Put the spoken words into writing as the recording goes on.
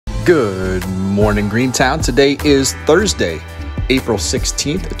Good morning, Greentown. Today is Thursday, April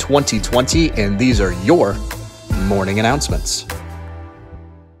 16th, 2020, and these are your morning announcements.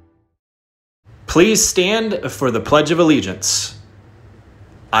 Please stand for the Pledge of Allegiance.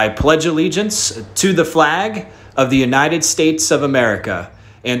 I pledge allegiance to the flag of the United States of America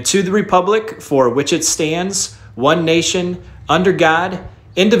and to the republic for which it stands, one nation, under God,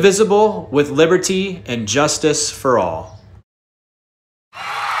 indivisible, with liberty and justice for all.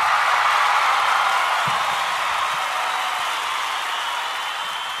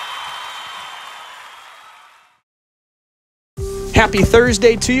 Happy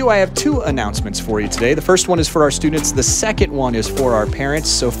Thursday to you. I have two announcements for you today. The first one is for our students. The second one is for our parents.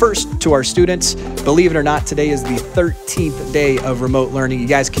 So first, to our students, believe it or not, today is the 13th day of remote learning. You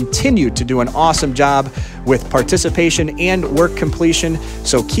guys continue to do an awesome job with participation and work completion.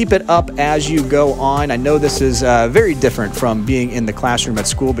 So keep it up as you go on. I know this is very different from being in the classroom at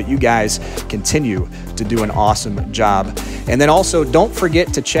school, but you guys continue to do an awesome job. And then also, don't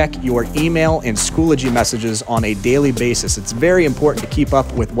forget to check your email and Schoology messages on a daily basis. It's very important to keep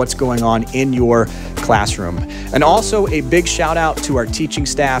up with what's going on in your classroom. And also a big shout out to our teaching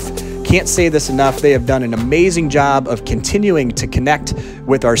staff. Can't say this enough. They have done an amazing job of continuing to connect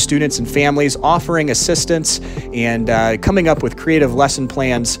with our students and families, offering assistance and coming up with creative lesson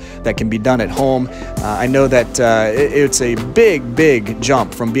plans that can be done at home. I know that it's a big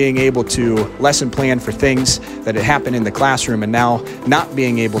jump from being able to lesson plan for things that had happened in the classroom and now not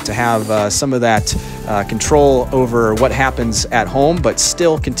being able to have some of that control over what happens at home, but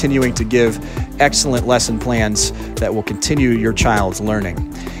still continuing to give excellent lesson plans that will continue your child's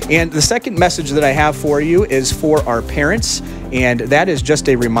learning. And the second message that I have for you is for our parents, and that is just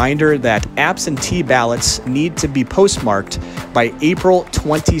a reminder that absentee ballots need to be postmarked by April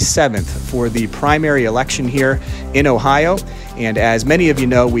 27th for the primary election here in Ohio. And as many of you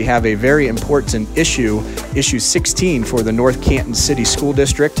know, we have a very important issue 16 for the North Canton City School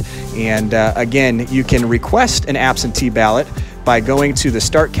District. And again, you can request an absentee ballot by going to the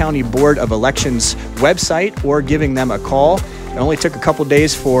Stark County Board of Elections website or giving them a call. It only took a couple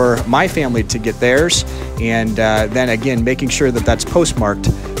days for my family to get theirs, and then again, making sure that that's postmarked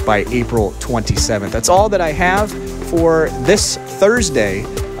by April 27th. That's all that I have for this Thursday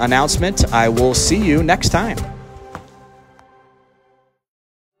announcement. I will see you next time.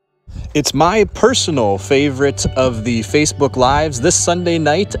 It's my personal favorite of the Facebook Lives this Sunday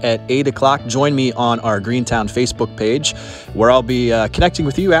night at 8 o'clock. Join me on our Greentown Facebook page, where I'll be connecting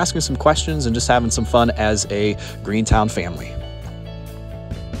with you, asking some questions, and just having some fun as a Greentown family.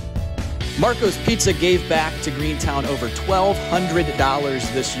 Marco's Pizza gave back to Greentown over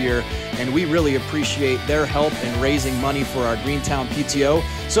 $1,200 this year, and we really appreciate their help in raising money for our Greentown PTO.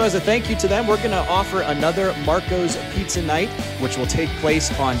 So as a thank you to them, we're going to offer another Marco's Pizza Night, which will take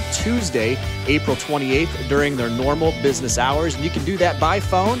place on Tuesday, April 28th during their normal business hours. And you can do that by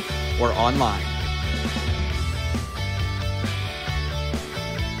phone or online.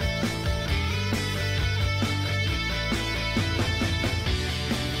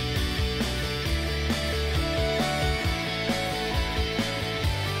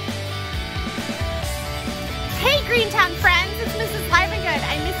 Greentown friends, it's Mrs. Livengood.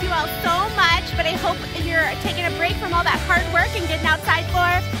 I miss you all so much, but I hope you're taking a break from all that hard work and getting outside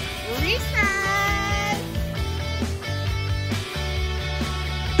for recess.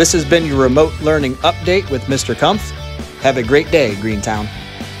 This has been your remote learning update with Mr. Kumpf. Have a great day, Greentown.